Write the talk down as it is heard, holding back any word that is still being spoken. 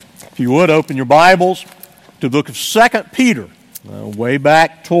you would, open your Bibles to the book of 2 Peter, way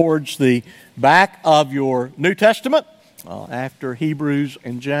back towards the back of your New Testament, after Hebrews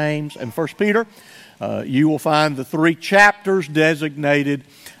and James and 1 Peter. You will find the three chapters designated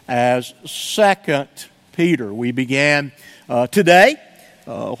as 2 Peter. We began today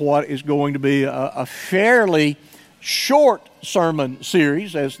what is going to be a fairly short sermon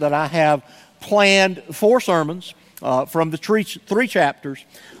series, as that I have planned 4 sermons from the three chapters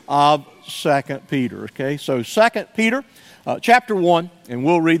of 2 Peter. Okay, so 2 Peter chapter 1, and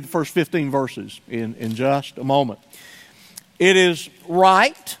we'll read the first 15 verses in just a moment. It is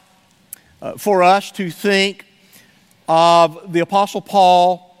right for us to think of the Apostle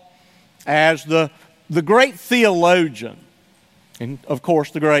Paul as the great theologian and, of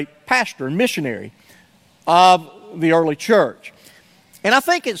course, the great pastor and missionary of the early church. And I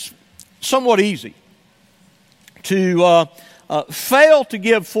think it's somewhat easy to fail to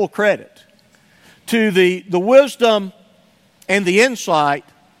give full credit to the wisdom and the insight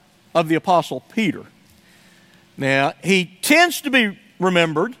of the Apostle Peter. Now, he tends to be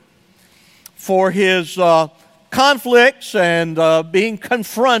remembered for his conflicts and being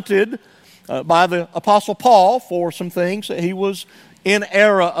confronted by the Apostle Paul for some things that he was in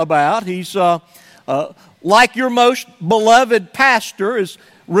error about. He's like your most beloved pastor, is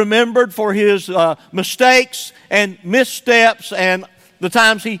remembered for his mistakes and missteps and the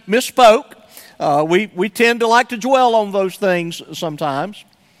times he misspoke. We tend to like to dwell on those things sometimes.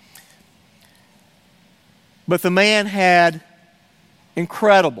 But the man had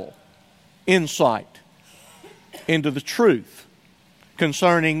incredible insight into the truth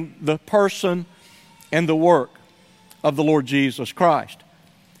concerning the person and the work of the Lord Jesus Christ.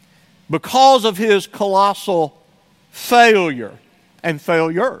 Because of his colossal failure and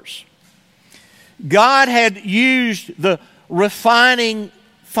failures, God had used the refining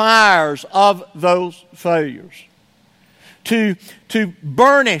fires of those failures to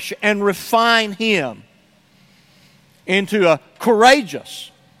burnish and refine him into a courageous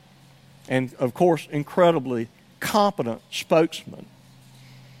and, of course, incredibly competent spokesman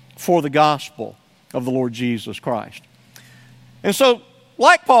for the gospel of the Lord Jesus Christ. And so,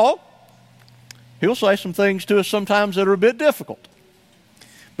 like Paul, he'll say some things to us sometimes that are a bit difficult.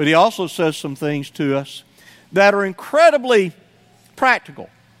 But he also says some things to us that are incredibly practical,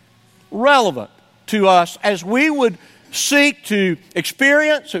 relevant to us as we would seek to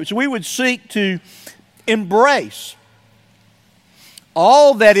experience, as we would seek to embrace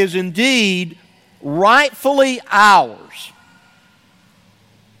all that is indeed rightfully ours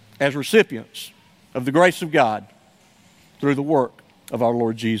as recipients of the grace of God through the work of our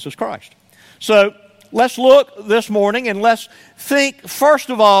Lord Jesus Christ. So let's look this morning and let's think first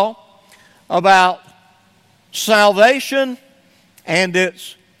of all about salvation and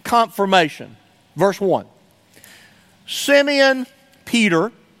its confirmation. Verse 1. Simeon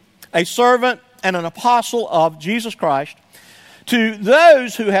Peter, a servant and an apostle of Jesus Christ, to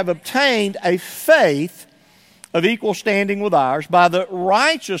those who have obtained a faith of equal standing with ours by the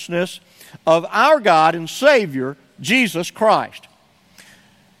righteousness of our God and Savior, Jesus Christ.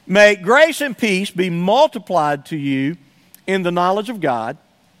 May grace and peace be multiplied to you in the knowledge of God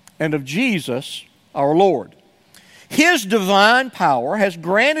and of Jesus our Lord. His divine power has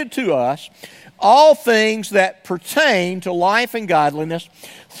granted to us all things that pertain to life and godliness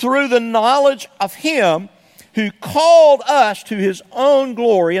through the knowledge of Him who called us to His own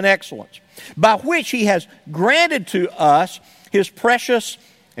glory and excellence, by which He has granted to us His precious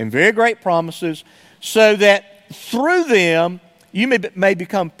and very great promises, so that through them you may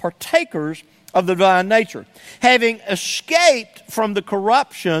become partakers of the divine nature, having escaped from the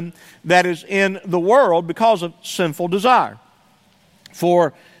corruption that is in the world because of sinful desire.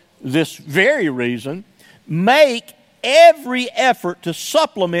 For this very reason, make every effort to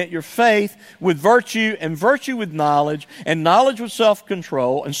supplement your faith with virtue, and virtue with knowledge, and knowledge with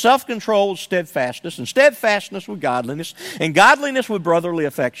self-control, and self-control with steadfastness, and steadfastness with godliness, and godliness with brotherly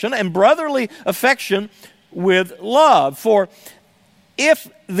affection, and brotherly affection with love. For if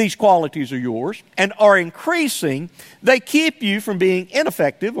these qualities are yours and are increasing, they keep you from being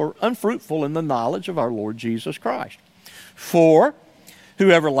ineffective or unfruitful in the knowledge of our Lord Jesus Christ. For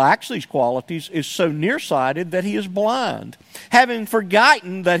whoever lacks these qualities is so nearsighted that he is blind, having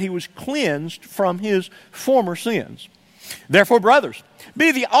forgotten that he was cleansed from his former sins. Therefore, brothers,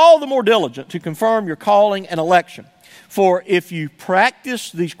 be all the more diligent to confirm your calling and election. For if you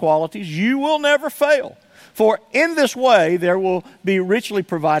practice these qualities, you will never fail. For in this way there will be richly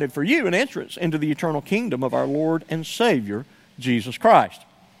provided for you an entrance into the eternal kingdom of our Lord and Savior, Jesus Christ.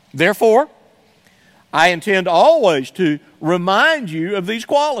 Therefore, I intend always to remind you of these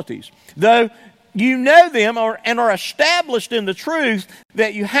qualities. Though you know them and are established in the truth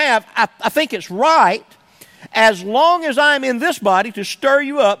that you have, I think it's right, as long as I'm in this body, to stir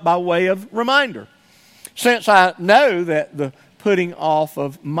you up by way of reminder. Since I know that the putting off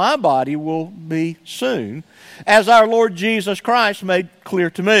of my body will be soon, as our Lord Jesus Christ made clear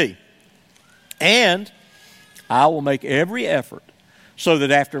to me. And I will make every effort so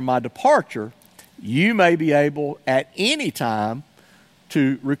that after my departure, you may be able at any time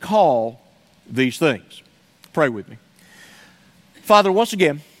to recall these things. Pray with me. Father, once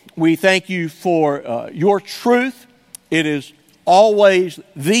again, we thank you for your truth. It is always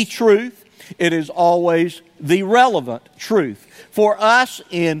the truth. It is always the relevant truth for us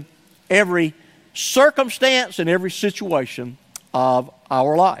in every circumstance and every situation of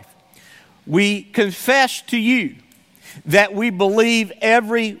our life. We confess to you that we believe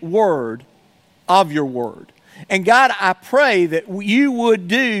every word of your word. And God, I pray that you would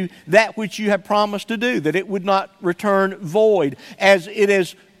do that which you have promised to do, that it would not return void as it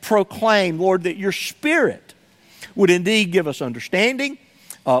is proclaimed, Lord, that your Spirit would indeed give us understanding,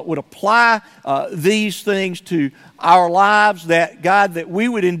 would apply these things to our lives, that, God, that we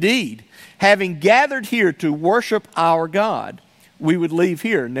would indeed, having gathered here to worship our God, we would leave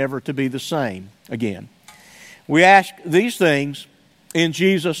here never to be the same again. We ask these things in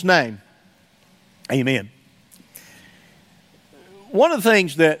Jesus' name. Amen. One of the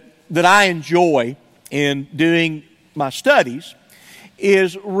things that I enjoy in doing my studies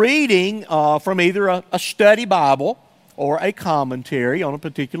is reading from either a study Bible or a commentary on a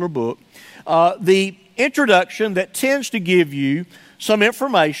particular book, the introduction that tends to give you some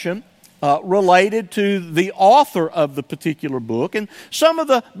information related to the author of the particular book and some of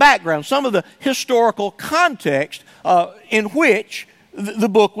the background, some of the historical context in which the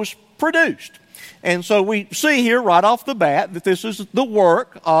book was produced. And so we see here right off the bat that this is the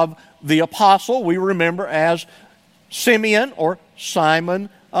work of the apostle we remember as Simeon or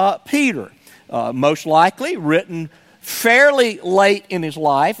Simon Peter. Most likely written fairly late in his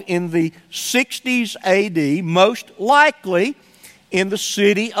life, in the 60s A.D., most likely in the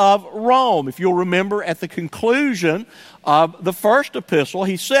city of Rome. If you'll remember at the conclusion of the first epistle,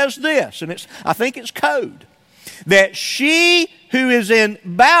 he says this, and I think it's code, that she who is in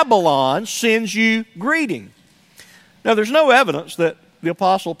Babylon sends you greeting. Now, there's no evidence that the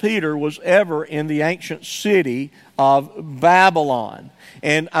Apostle Peter was ever in the ancient city of Babylon.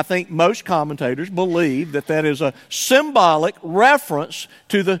 And I think most commentators believe that that is a symbolic reference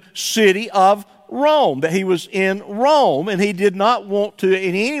to the city of Rome, that he was in Rome and he did not want to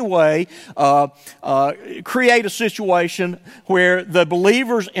in any way create a situation where the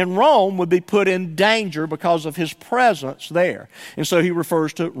believers in Rome would be put in danger because of his presence there. And so he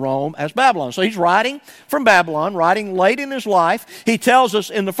refers to Rome as Babylon. So he's writing from Babylon, writing late in his life. He tells us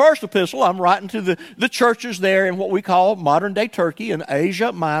in the first epistle, I'm writing to the churches there in what we call modern-day Turkey and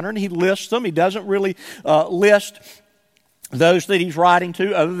Asia Minor, and he lists them. He doesn't really list those that he's writing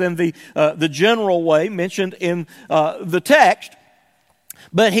to, other than the general way mentioned in the text.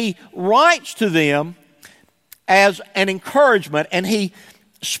 But he writes to them as an encouragement, and he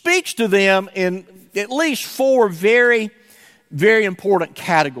speaks to them in at least four very, very important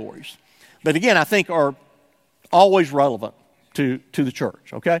categories. But again, I think are always relevant to the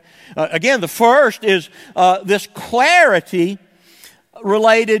church, okay? Again, the first is this clarity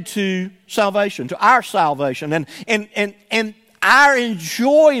related to salvation, to our salvation, and our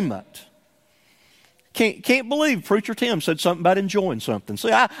enjoyment. Can't believe Preacher Tim said something about enjoying something.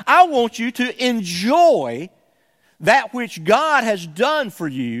 See, I want you to enjoy that which God has done for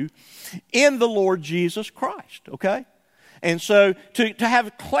you in the Lord Jesus Christ, okay? And so to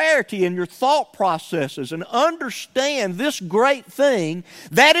have clarity in your thought processes and understand this great thing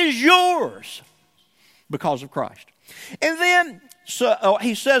that is yours because of Christ. And then so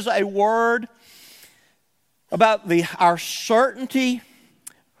he says a word about our certainty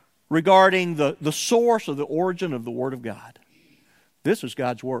regarding the source or the origin of the Word of God. This is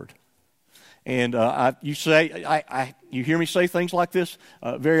God's Word. And you hear me say things like this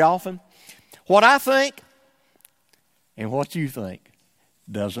very often. What I think and what you think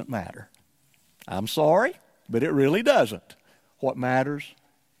doesn't matter. I'm sorry, but it really doesn't. What matters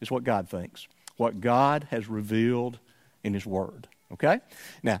is what God thinks, what God has revealed in His Word. Okay?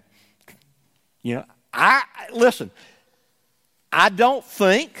 Now, listen, I don't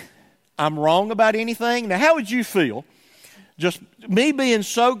think I'm wrong about anything. Now, how would you feel just me being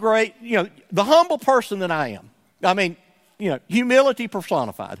so great, the humble person that I am? I mean, humility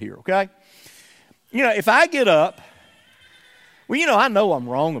personified here, okay? If I get up, I know I'm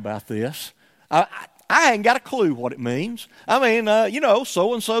wrong about this. I I ain't got a clue what it means. I mean,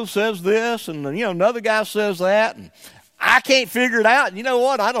 so-and-so says this, and, another guy says that, and I can't figure it out. And you know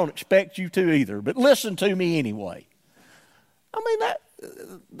what? I don't expect you to either, but listen to me anyway. I mean,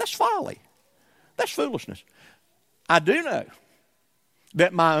 that's folly. That's foolishness. I do know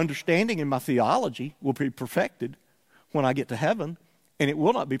that my understanding and my theology will be perfected when I get to heaven, and it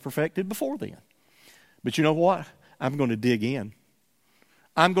will not be perfected before then. But you know what? I'm going to dig in.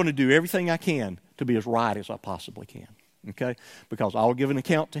 I'm going to do everything I can to be as right as I possibly can, okay? Because I'll give an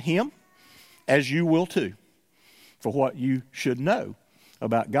account to Him, as you will too, for what you should know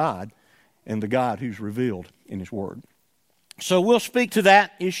about God and the God who's revealed in His Word. So we'll speak to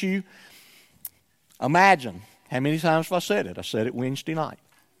that issue. Imagine, how many times have I said it? I said it Wednesday night.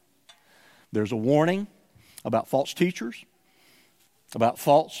 There's a warning about false teachers, about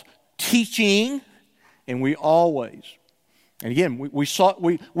false teaching, and we always, and again, we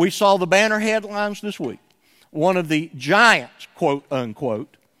saw the banner headlines this week. One of the giants, quote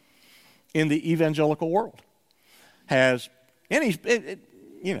unquote, in the evangelical world has, and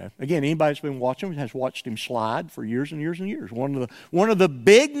again, anybody that's been watching has watched him slide for years and years and years. One of the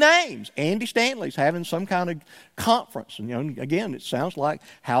big names, Andy Stanley's having some kind of conference, and again, it sounds like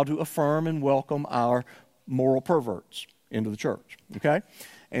how to affirm and welcome our moral perverts into the church. Okay.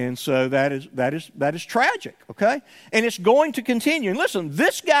 And so that is tragic, okay? And it's going to continue. And listen,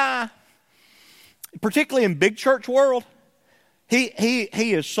 this guy, particularly in big church world, he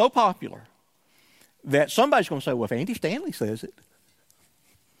is so popular that somebody's going to say, well, if Andy Stanley says it,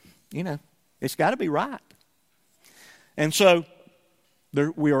 it's got to be right. And so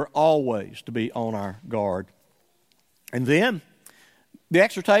we are always to be on our guard. And then the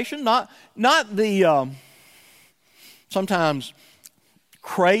exhortation, not the sometimes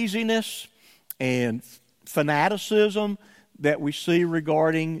craziness and fanaticism that we see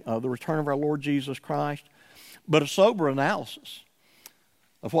regarding the return of our Lord Jesus Christ, but a sober analysis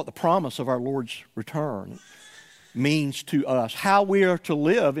of what the promise of our Lord's return means to us, how we are to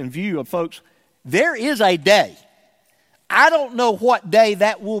live in view of, folks, there is a day. I don't know what day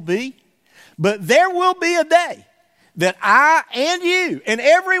that will be, but there will be a day that I and you and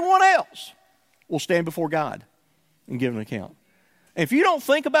everyone else will stand before God and give an account. And if you don't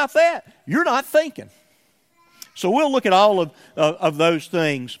think about that, you're not thinking. So we'll look at all of those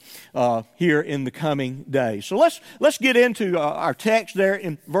things here in the coming days. So let's get into our text there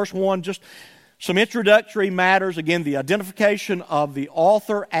in verse 1, just some introductory matters. Again, the identification of the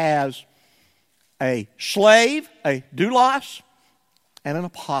author as a slave, a doulos, and an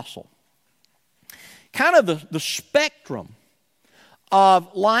apostle. Kind of the spectrum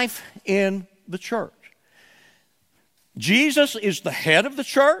of life in the church. Jesus is the head of the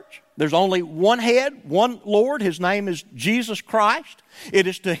church. There's only one head, one Lord. His name is Jesus Christ. It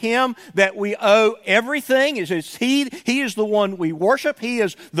is to Him that we owe everything. He is the one we worship. He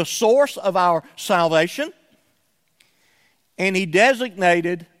is the source of our salvation. And He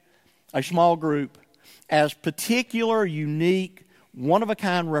designated a small group as particular, unique,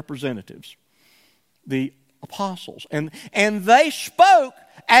 one-of-a-kind representatives, the apostles. And they spoke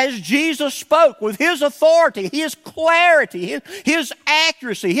as Jesus spoke, with His authority, His clarity, His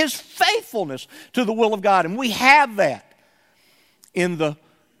accuracy, His faithfulness to the will of God. And we have that in the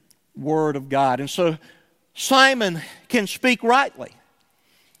Word of God. And so Simon can speak rightly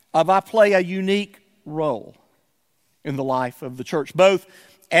of, I play a unique role in the life of the church, both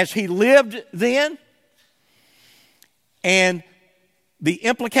as he lived then and the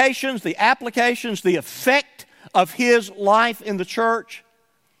implications, the applications, the effect of his life in the church.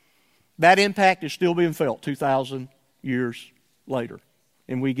 That impact is still being felt 2,000 years later.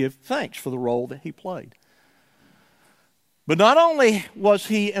 And we give thanks for the role that he played. But not only was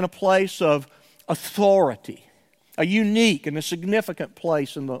he in a place of authority, a unique and a significant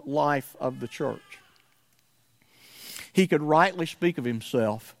place in the life of the church, he could rightly speak of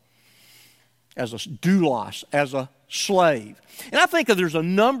himself as a doulos, as a slave. And I think that there's a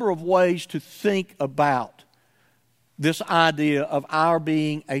number of ways to think about this idea of our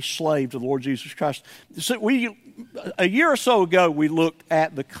being a slave to the Lord Jesus Christ. So a year or so ago, we looked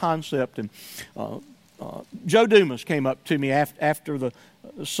at the concept, and Joe Dumas came up to me after the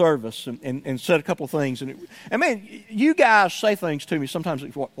service and said a couple of things. And man, you guys say things to me sometimes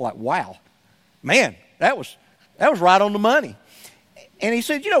it's like, wow, man, that was right on the money. And he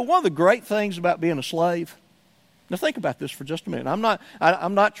said, one of the great things about being a slave. Now think about this for just a minute.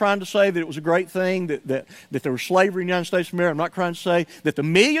 I'm not trying to say that it was a great thing that there was slavery in the United States of America. I'm not trying to say that the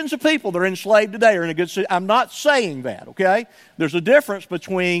millions of people that are enslaved today are in a good situation. I'm not saying that, okay? There's a difference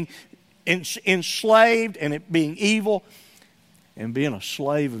between enslaved and it being evil and being a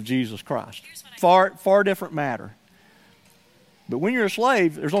slave of Jesus Christ. Far different matter. But when you're a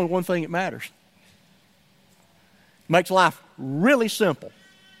slave, there's only one thing that matters. It makes life really simple.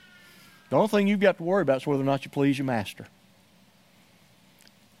 The only thing you've got to worry about is whether or not you please your master.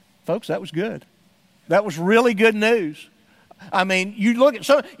 Folks, that was good. That was really good news. I mean, you look at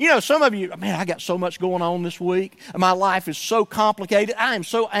some of you, man, I got so much going on this week. My life is so complicated. I am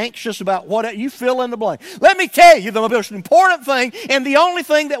so anxious about what you fill in the blank. Let me tell you, the most important thing and the only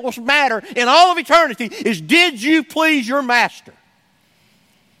thing that will matter in all of eternity is, did you please your master?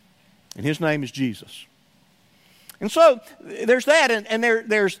 And his name is Jesus. And so there's that, and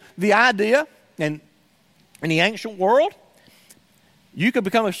there's the idea, and in the ancient world, you could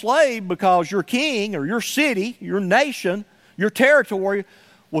become a slave because your king or your city, your nation, your territory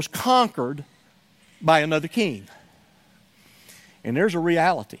was conquered by another king. And there's a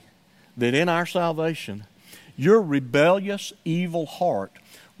reality that in our salvation, your rebellious, evil heart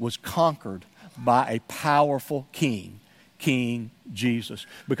was conquered by a powerful king, King Jesus.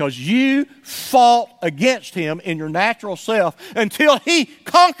 Because you fought against him in your natural self until he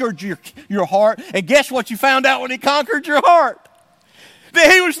conquered your heart. And guess what you found out when he conquered your heart? That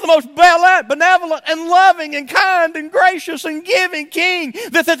he was the most benevolent and loving and kind and gracious and giving king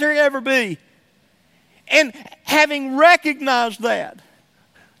that there could ever be. And having recognized that,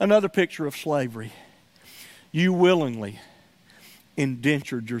 another picture of slavery, you willingly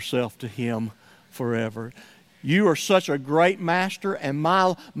indentured yourself to him forever. You are such a great master, and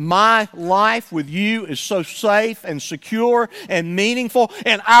my life with you is so safe and secure and meaningful,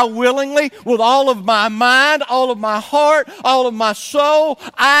 and I willingly, with all of my mind, all of my heart, all of my soul,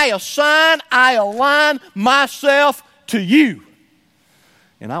 I align myself to you,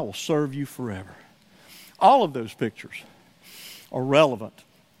 and I will serve you forever. All of those pictures are relevant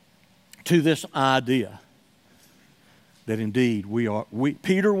to this idea that indeed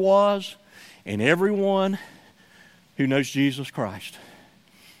Peter was, and everyone who knows Jesus Christ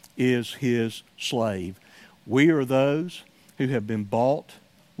is his slave. We are those who have been bought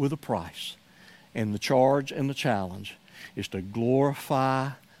with a price. And the charge and the challenge is to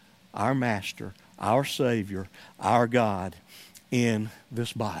glorify our Master, our Savior, our God in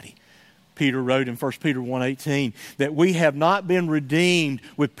this body. Peter wrote in 1 Peter 1:18 that we have not been redeemed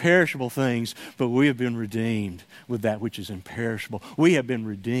with perishable things, but we have been redeemed with that which is imperishable. We have been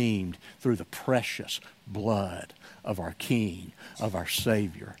redeemed through the precious blood of our King, of our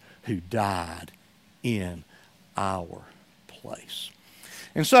Savior, who died in our place.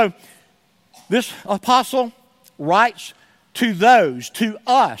 And so this apostle writes to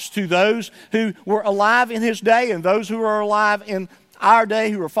us, to those who were alive in his day and those who are alive in our day,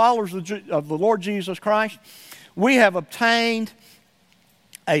 who are followers of the Lord Jesus Christ. We have obtained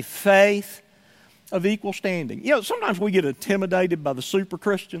a faith of equal standing. You know, sometimes we get intimidated by the super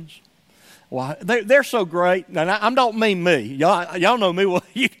Christians. Well, they're so great. And I don't mean me. Y'all know me. Well,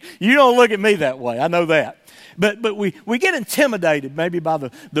 you don't look at me that way. I know that. But we get intimidated maybe by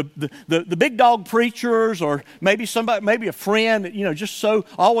the big dog preachers, or maybe a friend that, just so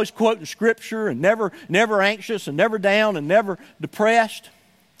always quoting Scripture and never anxious and never down and never depressed.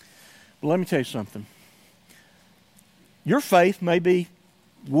 But let me tell you something. Your faith may be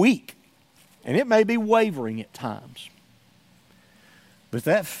weak and it may be wavering at times. But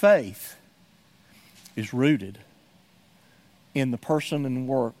that faith is rooted in the person and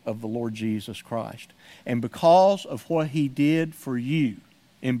work of the Lord Jesus Christ. And because of what he did for you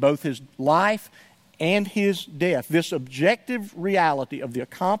in both his life and his death, this objective reality of the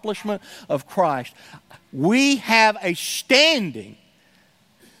accomplishment of Christ, we have a standing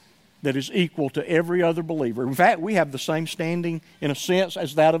that is equal to every other believer. In fact, we have the same standing in a sense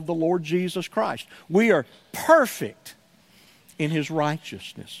as that of the Lord Jesus Christ. We are perfect in his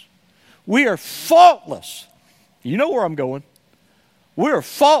righteousness. We are faultless. You know where I'm going. We are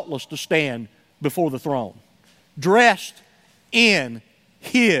faultless to stand before the throne, dressed in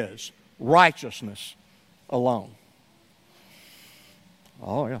his righteousness alone.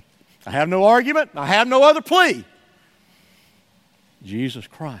 Oh, yeah. I have no argument. I have no other plea. Jesus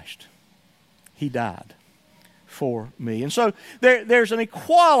Christ, he died for me. And so there's an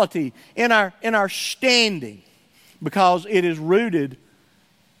equality in our standing, because it is rooted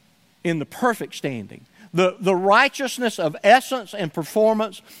in the perfect standing, the righteousness of essence and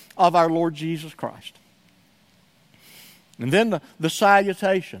performance of our Lord Jesus Christ. And then the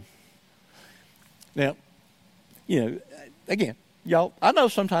salutation. Now, again, y'all, I know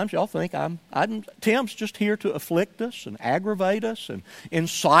sometimes y'all think Tim's just here to afflict us and aggravate us and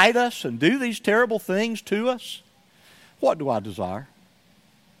incite us and do these terrible things to us. What do I desire?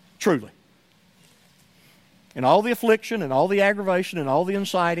 Truly. and all the affliction and all the aggravation and all the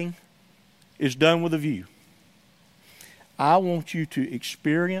inciting is done with a view. I want you to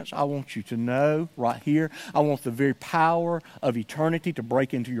experience, I want you to know right here, I want the very power of eternity to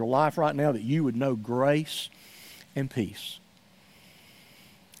break into your life right now, that you would know grace and peace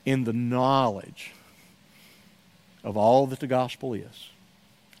in the knowledge of all that the gospel is,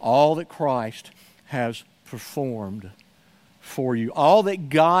 all that Christ has performed for you, all that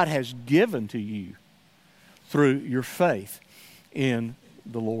God has given to you through your faith in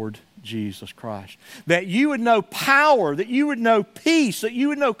the Lord Jesus Christ. That you would know power, that you would know peace, that you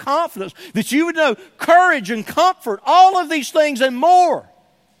would know confidence, that you would know courage and comfort, all of these things and more.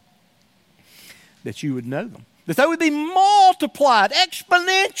 That you would know them. That they would be multiplied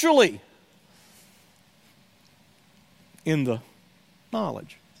exponentially in the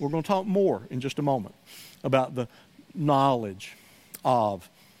knowledge. We're going to talk more in just a moment about the knowledge of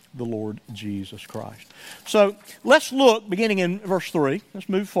the Lord Jesus Christ. So let's look, beginning in verse 3. Let's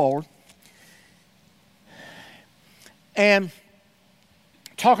move forward and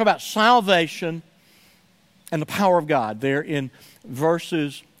talk about salvation and the power of God there in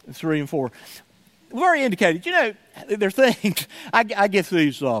verses 3 and 4. We've already indicated, there are things, I get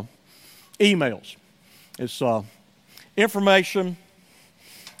these emails. It's information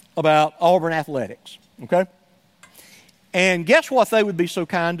about Auburn athletics, okay? And guess what they would be so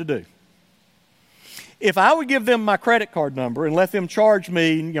kind to do? If I would give them my credit card number and let them charge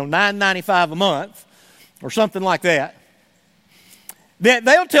me, $9.95 a month or something like that, then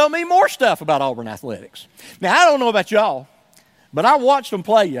they'll tell me more stuff about Auburn athletics. Now, I don't know about y'all, but I watched them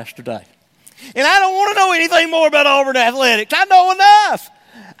play yesterday. And I don't want to know anything more about Auburn athletics. I know enough.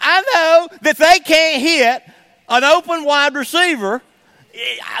 I know that they can't hit an open wide receiver.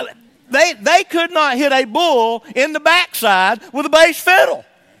 They could not hit a bull in the backside with a bass fiddle.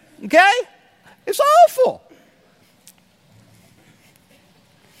 Okay? It's awful.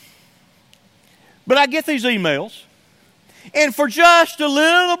 But I get these emails, and for just a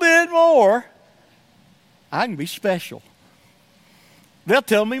little bit more, I can be special. They'll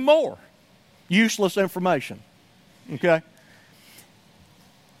tell me more useless information. Okay?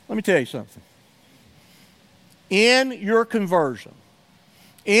 Let me tell you something. In your conversion,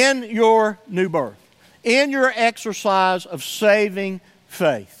 in your new birth, in your exercise of saving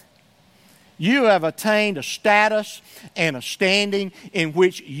faith, you have attained a status and a standing in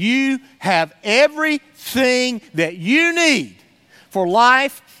which you have everything that you need for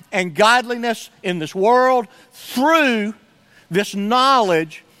life and godliness in this world through this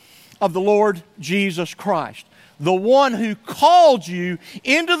knowledge of the Lord Jesus Christ, the one who called you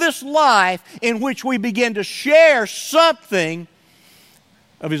into this life in which we begin to share something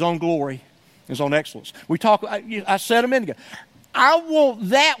of His own glory, His own excellence. I said a minute ago, I want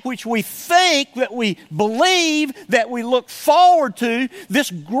that which we think, that we believe, that we look forward to, this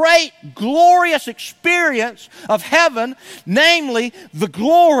great, glorious experience of heaven, namely the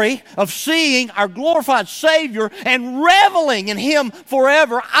glory of seeing our glorified Savior and reveling in Him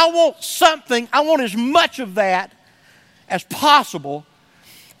forever. I want as much of that as possible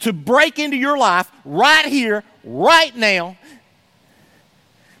to break into your life right here, right now,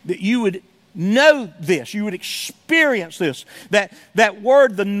 that you would know this, you would experience this, that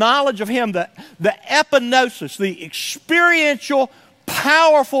word, the knowledge of Him, the epignosis, the experiential,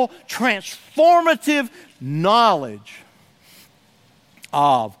 powerful, transformative knowledge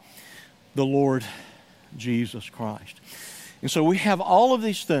of the Lord Jesus Christ. And so we have all of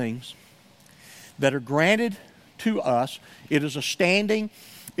these things that are granted to us. It is a standing,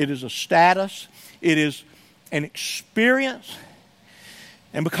 it is a status, it is an experience.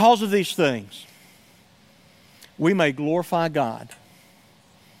 And because of these things, we may glorify God.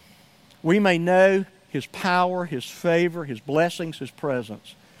 We may know His power, His favor, His blessings, His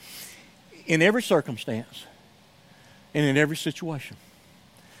presence in every circumstance and in every situation.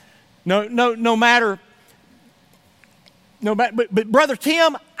 No matter. But Brother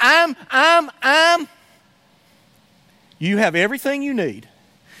Tim, you have everything you need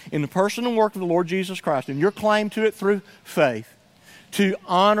in the person and work of the Lord Jesus Christ, and your claim to it through faith, to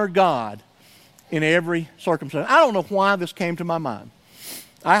honor God in every circumstance. I don't know why this came to my mind.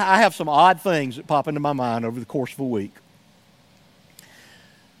 I have some odd things that pop into my mind over the course of a week.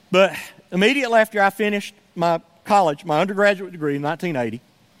 But immediately after I finished my college, my undergraduate degree in 1980,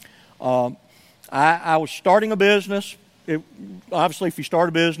 I was starting a business. Obviously, if you start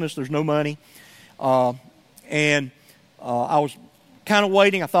a business, there's no money. And I was kind of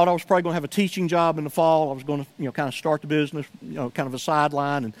waiting. I thought I was probably going to have a teaching job in the fall. I was going to, kind of start the business, kind of a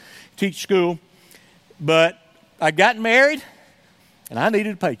sideline and teach school. But I'd gotten married, and I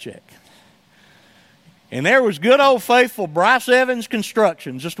needed a paycheck. And there was good old faithful Bryce Evans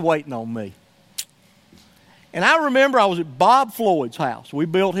Construction just waiting on me. And I remember I was at Bob Floyd's house. We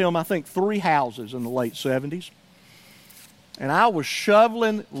built him, I think, 3 houses in the late 70s. And I was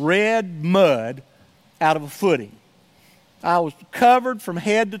shoveling red mud out of a footing. I was covered from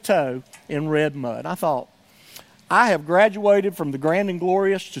head to toe in red mud. I thought, I have graduated from the Grand and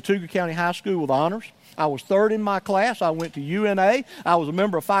Glorious Chattooga County High School with honors. I was 3rd in my class. I went to UNA. I was a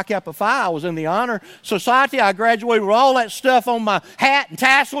member of Phi Kappa Phi. I was in the Honor Society. I graduated with all that stuff on my hat and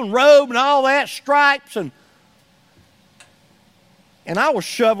tassel and robe and all that, stripes. And I was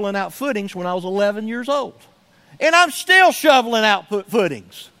shoveling out footings when I was 11 years old. And I'm still shoveling out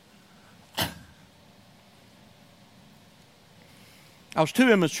footings. I was too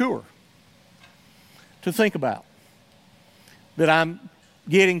immature to think about that I'm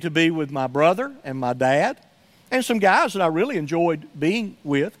getting to be with my brother and my dad and some guys that I really enjoyed being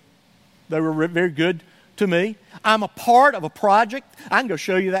with. They were very good to me. I'm a part of a project. I can go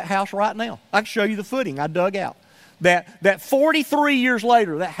show you that house right now. I can show you the footing I dug out. That 43 years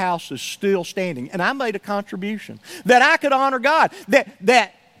later, that house is still standing. And I made a contribution that I could honor God, that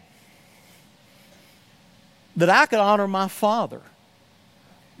I could honor my father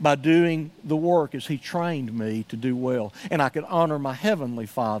by doing the work as he trained me to do well. And I could honor my heavenly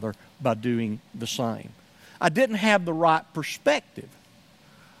Father by doing the same. I didn't have the right perspective.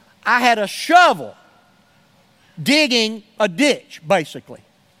 I had a shovel digging a ditch, basically.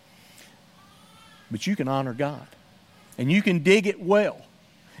 But you can honor God. And you can dig it well.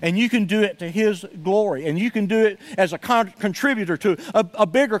 And you can do it to His glory. And you can do it as a contributor to a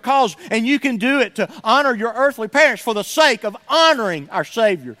bigger cause. And you can do it to honor your earthly parents for the sake of honoring our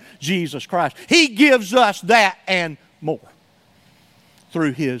Savior, Jesus Christ. He gives us that and more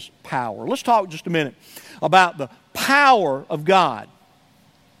through His power. Let's talk just a minute about the power of God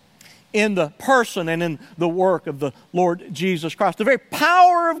in the person and in the work of the Lord Jesus Christ. The very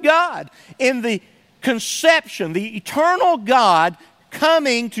power of God in the conception, the eternal God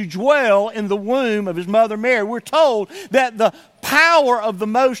coming to dwell in the womb of His mother Mary. We're told that the power of the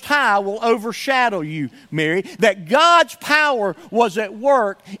Most High will overshadow you, Mary. That God's power was at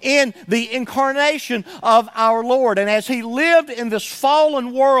work in the incarnation of our Lord. And as He lived in this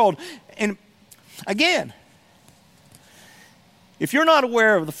fallen world, and again, if you're not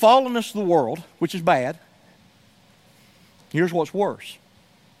aware of the fallenness of the world, which is bad, here's what's worse.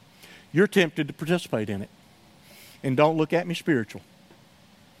 You're tempted to participate in it. And don't look at me spiritual.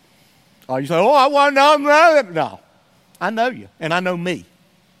 You say, I want to know. No. I know you, and I know me.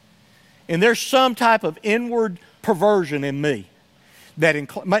 And there's some type of inward perversion in me that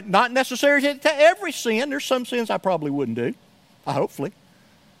not necessary to every sin. There's some sins I probably wouldn't do, hopefully.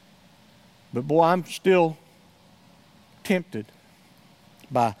 But boy, I'm still tempted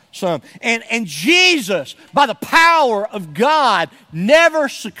by some. And Jesus, by the power of God, never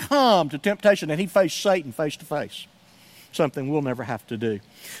succumbed to temptation, and He faced Satan face to face. Something we'll never have to do.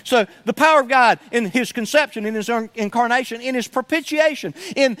 So the power of God in His conception, in His incarnation, in His propitiation,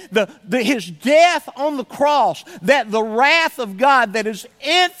 in His death on the cross, that the wrath of God that is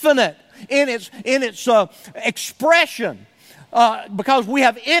infinite in its expression, because we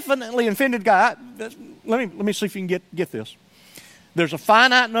have infinitely offended God. Let me see if you can get this. There's a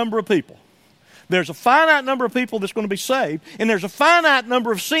finite number of people. There's a finite number of people that's going to be saved, and there's a finite number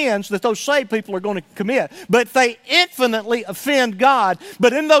of sins that those saved people are going to commit. But they infinitely offend God.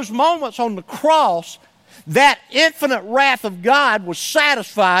 But in those moments on the cross, that infinite wrath of God was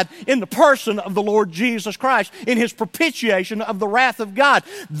satisfied in the person of the Lord Jesus Christ, in His propitiation of the wrath of God.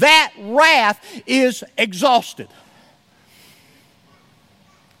 That wrath is exhausted.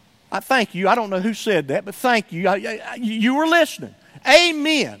 I thank you. I don't know who said that, but thank you. You were listening.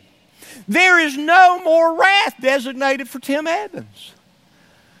 Amen. There is no more wrath designated for Tim Evans.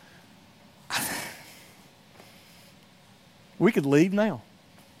 We could leave now.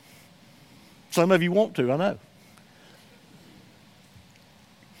 Some of you want to, I know.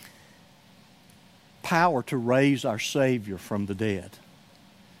 Power to raise our Savior from the dead.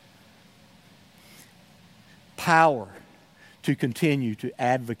 Power to continue to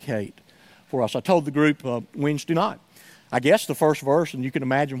advocate for us. I told the group Wednesday night, I guess the first verse, and you can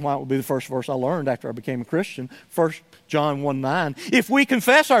imagine why it would be the first verse I learned after I became a Christian, 1 John 1:9. If we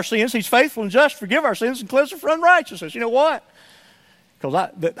confess our sins, He's faithful and just to forgive our sins and cleanse us from unrighteousness. You know what? Because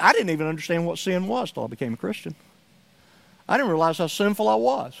I didn't even understand what sin was until I became a Christian. I didn't realize how sinful I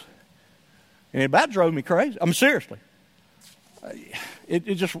was. And it about drove me crazy. I mean, seriously.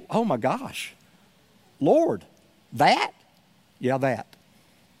 It just, oh my gosh. Lord, that? Yeah, that.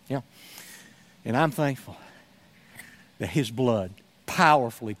 Yeah. And I'm thankful that His blood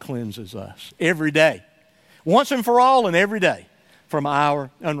powerfully cleanses us every day. once and for all and every day from our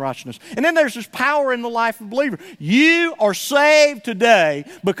unrighteousness. And then there's this power in the life of the believer. You are saved today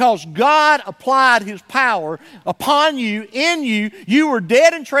because God applied His power upon you, in you. You were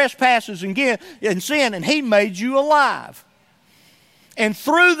dead in trespasses and sin, and He made you alive. And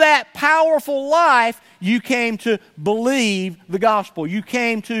through that powerful life, you came to believe the gospel. You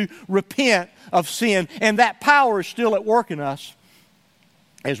came to repent of sin. And that power is still at work in us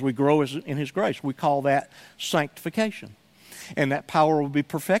as we grow in His grace. We call that sanctification. And that power will be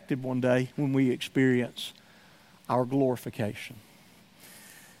perfected one day when we experience our glorification.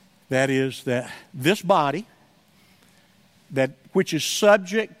 That is, that this body, which is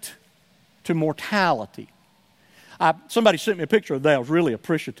subject to mortality. Somebody sent me a picture of that. I was really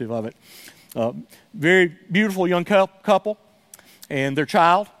appreciative of it. Very beautiful young couple and their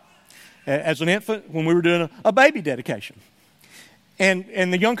child as an infant when we were doing a baby dedication.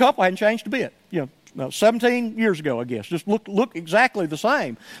 And the young couple hadn't changed a bit. 17 years ago, I guess. Just look exactly the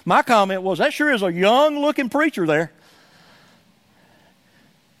same. My comment was, that sure is a young-looking preacher there.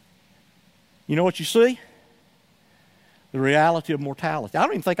 You know what you see? The reality of mortality. I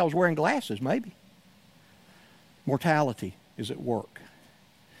don't even think I was wearing glasses, maybe. Mortality is at work.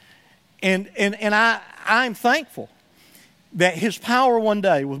 And I'm thankful that His power one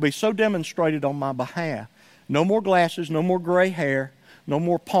day will be so demonstrated on my behalf. No more glasses, no more gray hair, no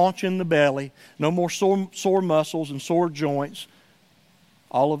more paunch in the belly, no more sore muscles and sore joints.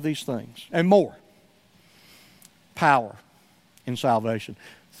 All of these things and more. Power in salvation.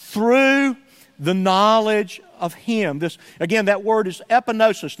 Through the knowledge of Him. This, again, that word is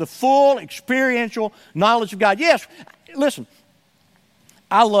epignosis, the full experiential knowledge of God. Yes, listen,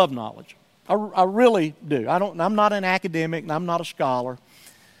 I love knowledge. I really do. I'm not an academic and I'm not a scholar,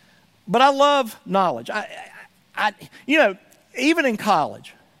 but I love knowledge. Even in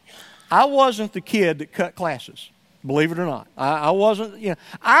college, I wasn't the kid that cut classes, believe it or not. I wasn't,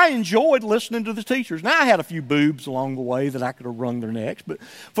 I enjoyed listening to the teachers. Now, I had a few boobs along the way that I could have wrung their necks, but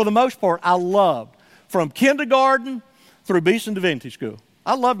for the most part, I loved, from kindergarten through Beeson Divinity School.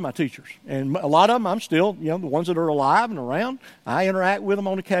 I loved my teachers, and a lot of them I'm still, the ones that are alive and around, I interact with them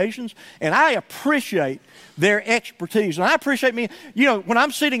on occasions, and I appreciate their expertise. And I appreciate when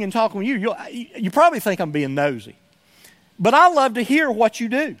I'm sitting and talking with you probably think I'm being nosy. But I love to hear what you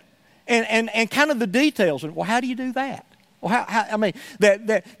do and kind of the details. And, well, how do you do that? Well,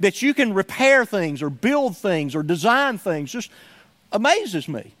 that you can repair things or build things or design things just amazes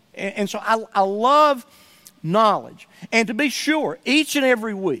me. And so I love knowledge. And to be sure, each and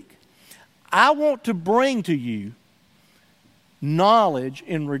every week, I want to bring to you knowledge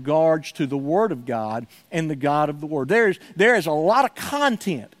in regards to the Word of God and the God of the Word. There is a lot of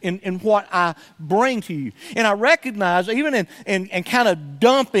content in what I bring to you. And I recognize, even in kind of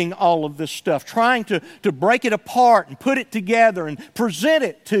dumping all of this stuff, trying to break it apart and put it together and present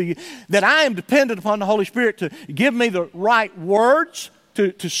it to you, that I am dependent upon the Holy Spirit to give me the right words,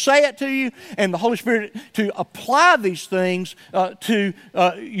 to say it to you, and the Holy Spirit to apply these things to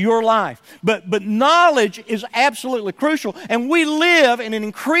your life. But knowledge is absolutely crucial, and we live in an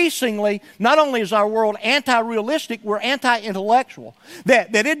increasingly, not only is our world anti-realistic, we're anti-intellectual.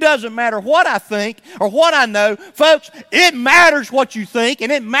 That it doesn't matter what I think or what I know. Folks, it matters what you think,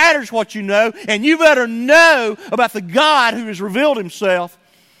 and it matters what you know, and you better know about the God who has revealed Himself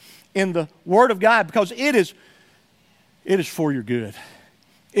in the Word of God, because it is for your good.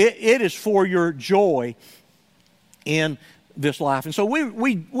 It is for your joy in this life. And so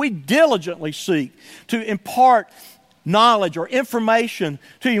we diligently seek to impart knowledge or information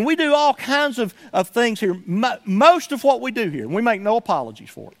to you. And we do all kinds of things here. Most of what we do here, we make no apologies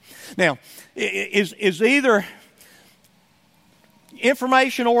for it. Now, is either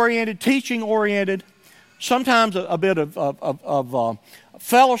information-oriented, teaching-oriented, sometimes a bit of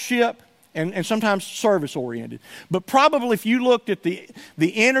fellowship, and sometimes service-oriented. But probably if you looked at the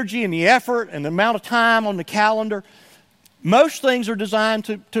energy and the effort and the amount of time on the calendar, most things are designed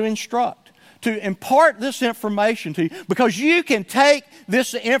to instruct, to impart this information to you, because you can take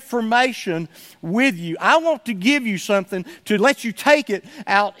this information with you. I want to give you something to let you take it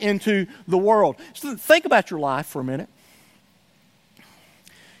out into the world. So think about your life for a minute.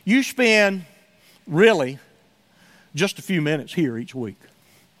 You spend really just a few minutes here each week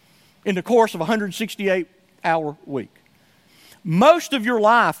in the course of a 168-hour week. Most of your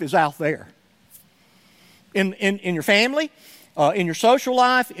life is out there. In your family, in your social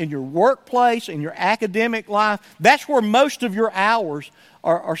life, in your workplace, in your academic life. That's where most of your hours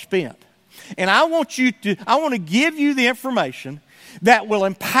are spent. And I want to give you the information that will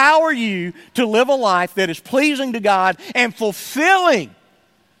empower you to live a life that is pleasing to God and fulfilling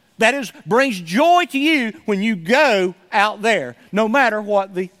That is, brings joy to you when you go out there, no matter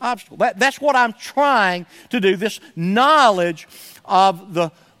what the obstacle. That's what I'm trying to do, this knowledge of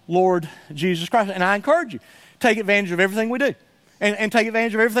the Lord Jesus Christ. And I encourage you, take advantage of everything we do. And take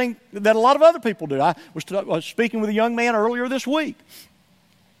advantage of everything that a lot of other people do. I was speaking with a young man earlier this week,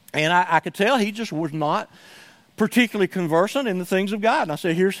 and I could tell he just was not particularly conversant in the things of God. And I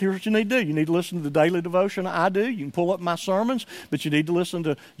said, here's what you need to do. You need to listen to the daily devotion I do. You can pull up my sermons, but you need to listen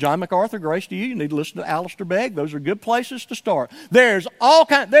to John MacArthur, Grace to You. You need to listen to Alistair Begg. Those are good places to start. There's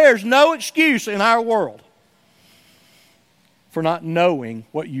no excuse in our world for not knowing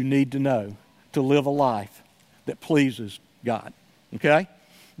what you need to know to live a life that pleases God. Okay?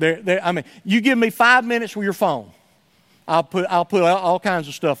 You give me 5 minutes with your phone, I'll put all kinds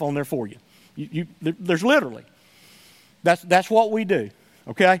of stuff on there for you. There's literally. That's what we do.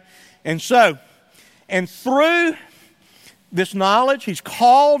 Okay? And through this knowledge, He's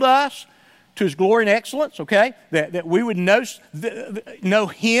called us to His glory and excellence, okay? That we would know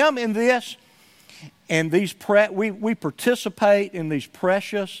Him in this. And we participate in these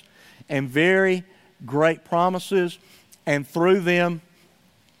precious and very great promises. And through them,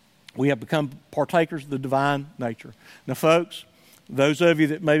 we have become partakers of the divine nature. Now, folks, those of you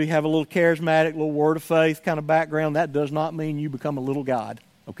that maybe have a little charismatic, little word of faith kind of background, that does not mean you become a little God,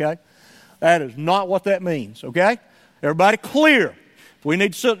 okay? That is not what that means, okay? Everybody clear. If we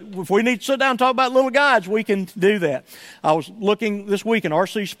need to sit down and talk about little gods, we can do that. I was looking this week in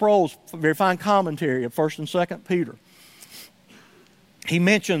R.C. Sproul's very fine commentary of 1st and 2nd Peter. He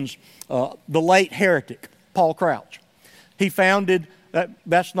mentions the late heretic, Paul Crouch. He founded,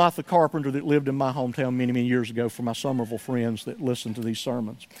 that's not the carpenter that lived in my hometown many, many years ago, for my Somerville friends that listen to these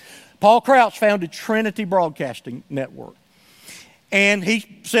sermons. Paul Crouch founded Trinity Broadcasting Network. And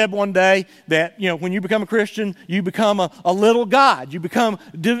he said one day that, when you become a Christian, you become a little God. You become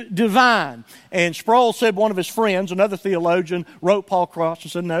divine. And Sproul said one of his friends, another theologian, wrote Paul Crouch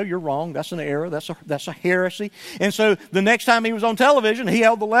and said, no, you're wrong. That's an error. That's a heresy. And so the next time he was on television, he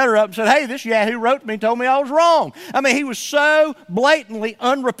held the letter up and said, hey, this yahoo wrote to me and told me I was wrong. I mean, he was so blatantly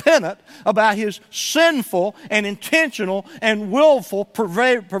unrepentant about his sinful and intentional and willful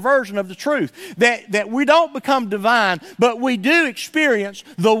perversion of the truth that we don't become divine, but we do experience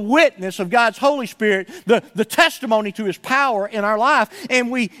the witness of God's Holy Spirit, the testimony to His power in our life, and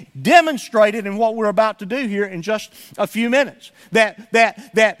we demonstrate it in what we're about to do here in just a few minutes.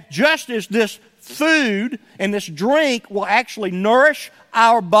 That just as this food and this drink will actually nourish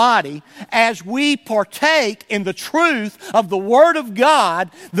our body as we partake in the truth of the Word of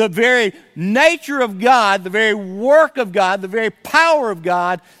God, the very nature of God, the very work of God, the very power of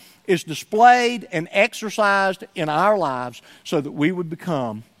God is displayed and exercised in our lives so that we would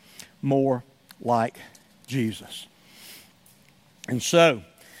become more like Jesus. And so,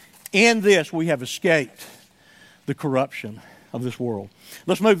 in this, we have escaped the corruption of this world.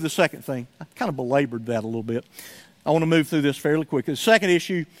 Let's move to the second thing. I kind of belabored that a little bit. I want to move through this fairly quickly. The second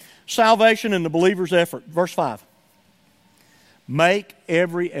issue, salvation and the believer's effort. Verse 5. Make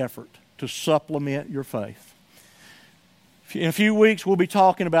every effort to supplement your faith. In a few weeks, we'll be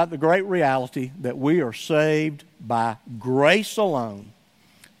talking about the great reality that we are saved by grace alone,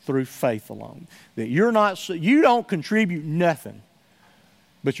 through faith alone. That you don't contribute nothing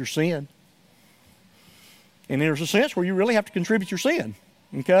but your sin. And there's a sense where you really have to contribute your sin,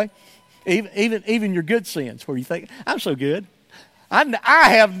 okay? Even your good sins, where you think, I'm so good. I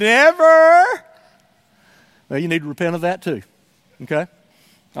have never. Well, you need to repent of that too, okay?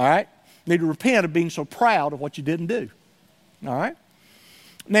 All right? You need to repent of being so proud of what you didn't do. All right?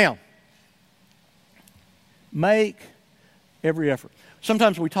 Now, make every effort.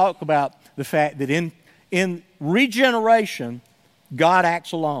 Sometimes we talk about the fact that in regeneration, God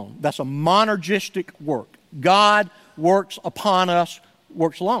acts alone. That's a monergistic work. God works upon us,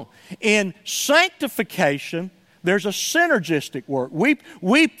 works alone. In sanctification, there's a synergistic work.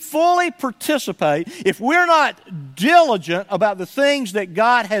 We fully participate. If we're not diligent about the things that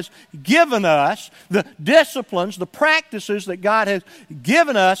God has given us, the disciplines, the practices that God has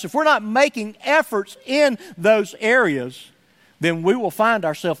given us, if we're not making efforts in those areas, then we will find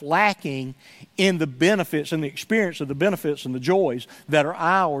ourselves lacking in the benefits and the experience of the benefits and the joys that are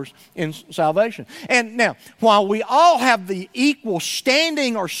ours in salvation. And now, while we all have the equal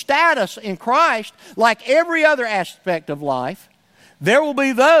standing or status in Christ, like every other aspect of life, there will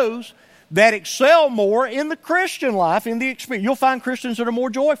be those that excel more in the Christian life, in the experience. You'll find Christians that are more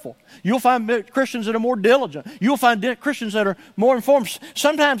joyful. You'll find Christians that are more diligent. You'll find Christians that are more informed.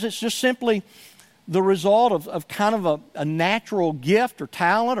 Sometimes it's just simply the result of kind of a natural gift or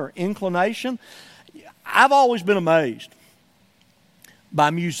talent or inclination. I've always been amazed by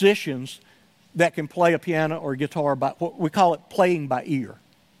musicians that can play a piano or a guitar by what we call it playing by ear.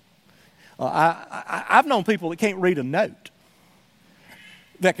 I've known people that can't read a note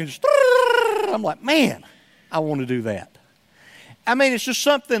that can just, I'm like, man, I want to do that. I mean, it's just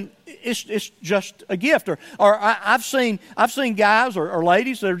something, it's just a gift. Or I've seen guys or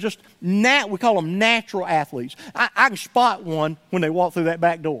ladies that are just, we call them natural athletes. I can spot one when they walk through that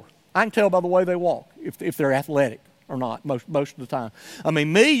back door. I can tell by the way they walk if they're athletic or not most of the time. I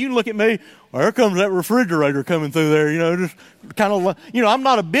mean, you can look at me, well, there comes that refrigerator coming through there, just kind of, I'm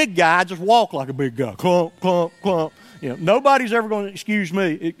not a big guy, I just walk like a big guy, clump, clump, clump. Nobody's ever going to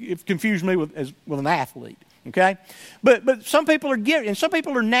confuse me with an athlete. Okay, but some people are gifted, and some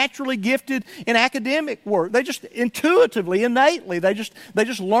people are naturally gifted in academic work. They just intuitively, innately, they just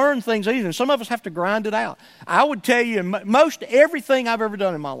learn things easy. And some of us have to grind it out. I would tell you, most everything I've ever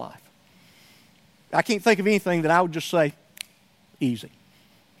done in my life, I can't think of anything that I would just say easy.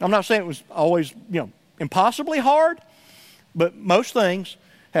 I'm not saying it was always impossibly hard, but most things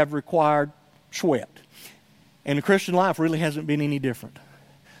have required sweat, and the Christian life really hasn't been any different.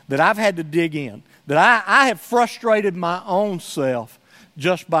 That I've had to dig in. That I have frustrated my own self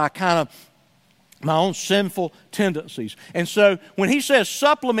just by kind of my own sinful tendencies. And so when he says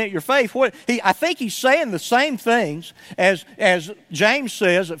supplement your faith, I think he's saying the same things as James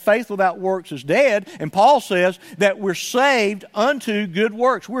says that faith without works is dead, and Paul says that we're saved unto good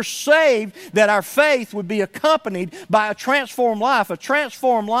works. We're saved that our faith would be accompanied by a transformed life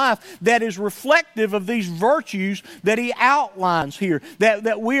that is reflective of these virtues that he outlines here,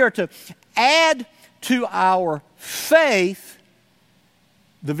 that we are to add to our faith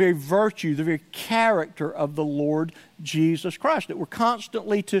the very virtue, the very character of the Lord Jesus Christ. That we're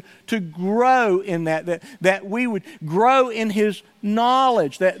constantly to grow in that we would grow in His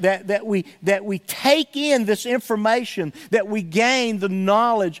knowledge, that we take in this information, that we gain the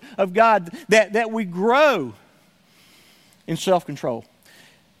knowledge of God, that we grow in self-control.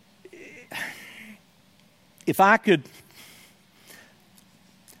 If I could,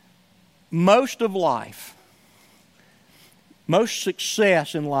 most of life, most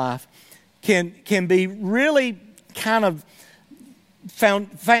success in life can be really kind of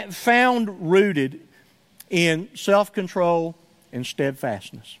found rooted in self-control and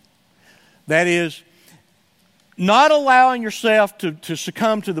steadfastness. That is, not allowing yourself to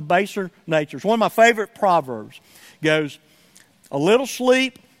succumb to the baser natures. One of my favorite proverbs goes, a little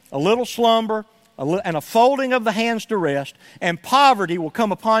sleep, a little slumber, and a folding of the hands to rest, and poverty will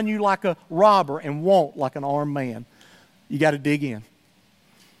come upon you like a robber and want like an armed man. You got to dig in.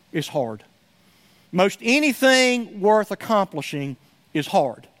 It's hard. Most anything worth accomplishing is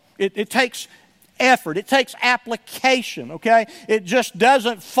hard. It takes effort. It takes application, okay? It just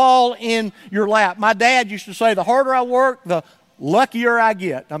doesn't fall in your lap. My dad used to say, the harder I work, the luckier I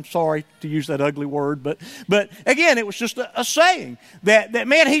get. I'm sorry to use that ugly word, but again, it was just a saying that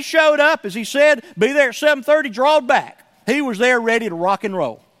man, he showed up, as he said, be there at 7:30, drawed back. He was there ready to rock and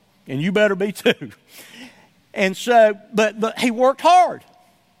roll, and you better be too. And so, but he worked hard.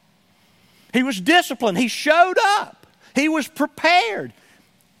 He was disciplined. He showed up. He was prepared.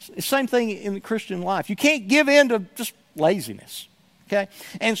 Same thing in the Christian life. You can't give in to just laziness. Okay?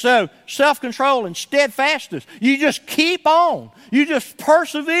 And so, self-control and steadfastness, you just keep on. You just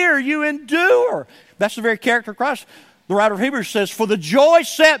persevere. You endure. That's the very character of Christ. The writer of Hebrews says, for the joy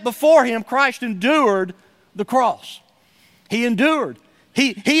set before him, Christ endured the cross. He endured.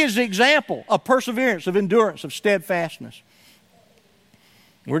 He is the example of perseverance, of endurance, of steadfastness.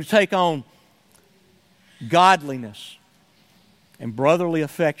 We're to take on godliness and brotherly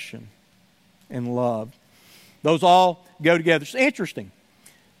affection and love. Those all go together. It's interesting.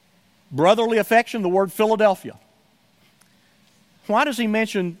 Brotherly affection, the word Philadelphia. Why does he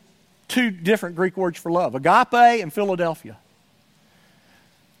mention two different Greek words for love? Agape and Philadelphia.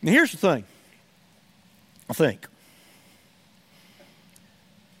 Now here's the thing. I think.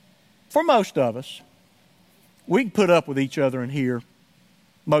 For most of us, we can put up with each other in here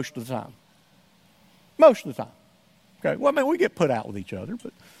most of the time. Most of the time. Okay. Well, I mean, we get put out with each other,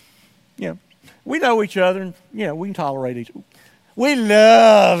 but, we know each other and, we can tolerate each other. We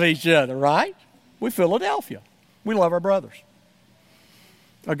love each other, right? We're Philadelphia. We love our brothers.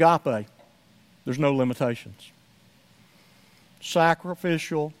 Agape, there's no limitations.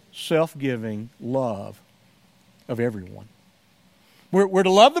 Sacrificial, self-giving love of everyone. We're to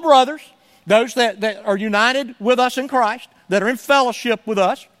love the brothers, those that are united with us in Christ, that are in fellowship with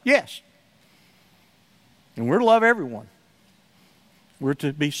us, yes. And we're to love everyone. We're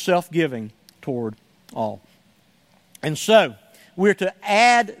to be self-giving toward all. And so, we're to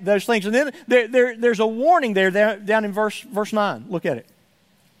add those things. And then there's a warning there down in verse 9. Look at it.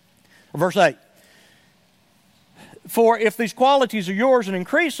 Verse 8. For if these qualities are yours and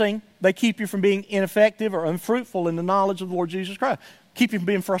increasing, they keep you from being ineffective or unfruitful in the knowledge of the Lord Jesus Christ. Keep you from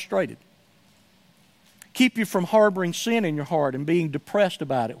being frustrated. Keep you from harboring sin in your heart and being depressed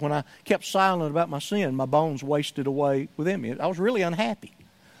about it. When I kept silent about my sin, my bones wasted away within me. I was really unhappy.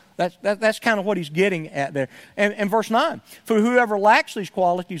 That's kind of what he's getting at there. And verse 9, for whoever lacks these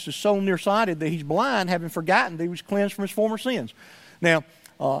qualities is so nearsighted that he's blind, having forgotten that he was cleansed from his former sins. Now,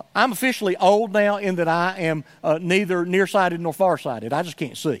 I'm officially old now in that I am neither nearsighted nor farsighted. I just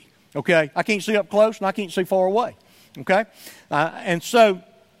can't see, okay? I can't see up close and I can't see far away, okay?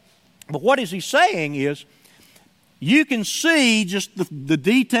 But what is he saying is, you can see just the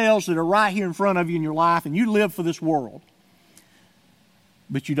details that are right here in front of you in your life, and you live for this world.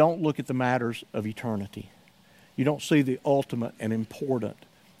 But you don't look at the matters of eternity. You don't see the ultimate and important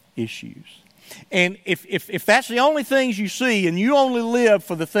issues. And if that's the only things you see, and you only live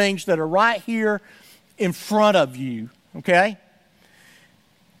for the things that are right here in front of you, okay,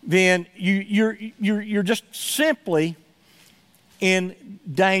 then you're just simply in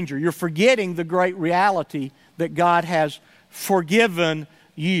danger. You're forgetting the great reality that God has forgiven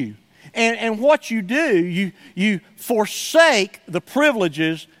you. And what you do, you forsake the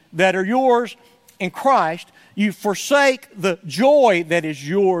privileges that are yours in Christ. You forsake the joy that is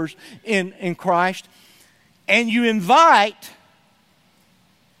yours in Christ. And you invite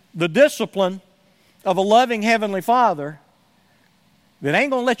the discipline of a loving Heavenly Father that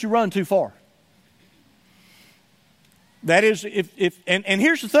ain't going to let you run too far. That is, and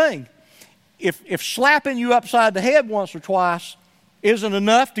here's the thing. If slapping you upside the head once or twice isn't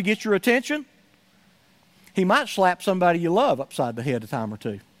enough to get your attention, He might slap somebody you love upside the head a time or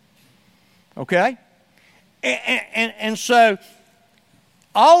two. Okay? And so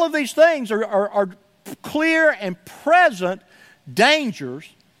all of these things are clear and present dangers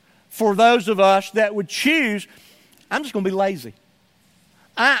for those of us that would choose, I'm just going to be lazy.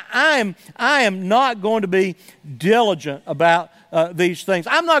 I am not going to be diligent about these things.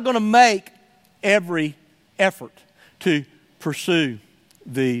 I'm not going to make every effort to pursue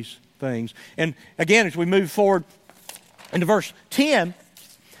these things. And again, as we move forward into verse 10,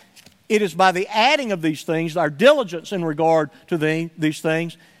 it is by the adding of these things, our diligence in regard to these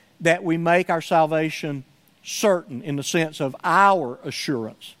things, that we make our salvation certain in the sense of our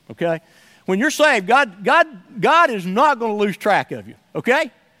assurance. Okay? When you're saved, God is not going to lose track of you.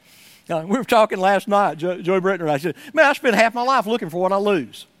 Okay? We were talking last night, Joey Britton and I said, man, I spend half my life looking for what I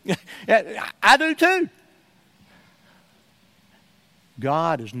lose. I do too.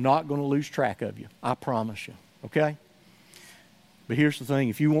 God is not going to lose track of you. I promise you. Okay? But here's the thing.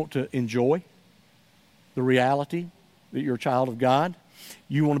 If you want to enjoy the reality that you're a child of God,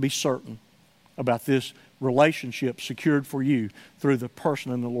 you want to be certain about this relationship secured for you through the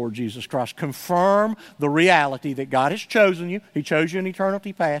person and the Lord Jesus Christ. Confirm the reality that God has chosen you. He chose you in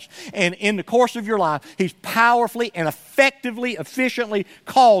eternity past. And in the course of your life, He's powerfully and effectively, efficiently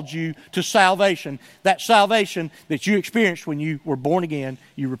called you to salvation. That salvation that you experienced when you were born again,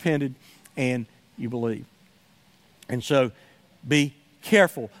 you repented, and you believed. And so, be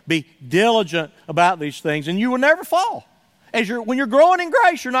careful. Be diligent about these things, and you will never fall. When you're growing in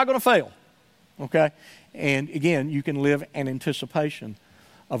grace, you're not going to fail. Okay? And again, you can live in anticipation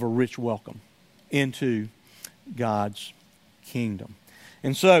of a rich welcome into God's kingdom.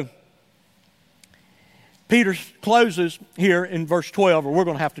 And so, Peter closes here in verse 12, or we're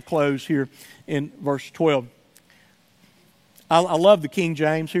going to have to close here in verse 12. I love the King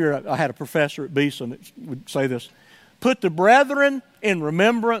James here. I had a professor at Beeson that would say this: put the brethren in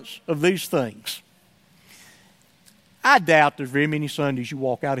remembrance of these things. I doubt there's very many Sundays you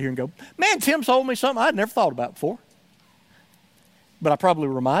walk out of here and go, man, Tim told me something I'd never thought about before. But I probably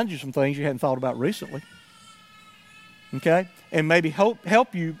remind you some things you hadn't thought about recently. Okay? And maybe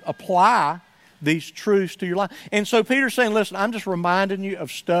help you apply these truths to your life. And so Peter's saying, listen, I'm just reminding you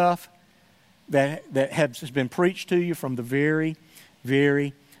of stuff that has been preached to you from the very,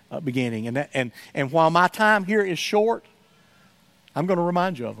 very beginning. And while my time here is short, I'm going to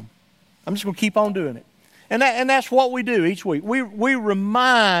remind you of them. I'm just going to keep on doing it. And that's what we do each week. We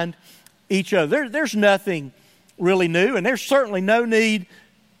remind each other. There's nothing really new, and there's certainly no need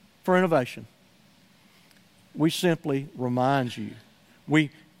for innovation. We simply remind you.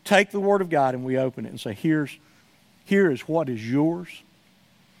 We take the Word of God and we open it and say, here is what is yours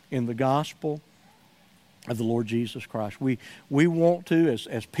in the gospel of the Lord Jesus Christ. We want to,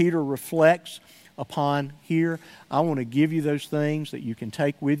 as Peter reflects upon here, I want to give you those things that you can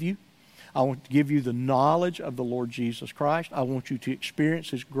take with you. I want to give you the knowledge of the Lord Jesus Christ. I want you to experience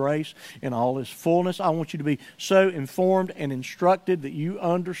His grace in all His fullness. I want you to be so informed and instructed that you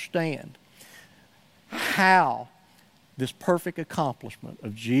understand how this perfect accomplishment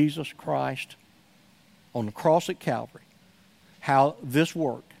of Jesus Christ on the cross at Calvary, how this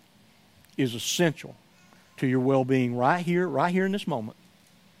work is essential to your well-being right here in this moment,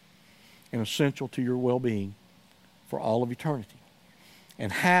 and essential to your well-being for all of eternity.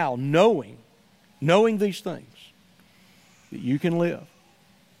 And how, knowing these things, that you can live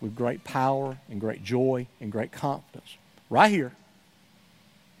with great power and great joy and great confidence right here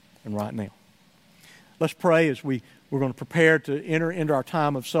and right now. Let's pray as we're going to prepare to enter into our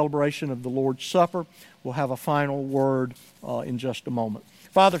time of celebration of the Lord's Supper. We'll have a final word in just a moment.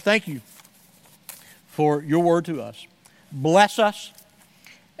 Father, thank you for your word to us. Bless us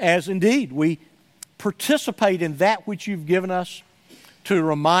as indeed we participate in that which you've given us to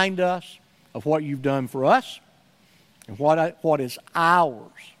remind us of what you've done for us and what is ours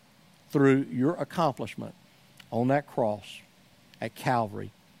through your accomplishment on that cross at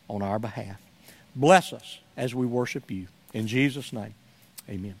Calvary on our behalf. Bless us as we worship you. In Jesus' name,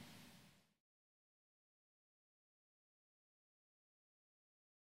 amen.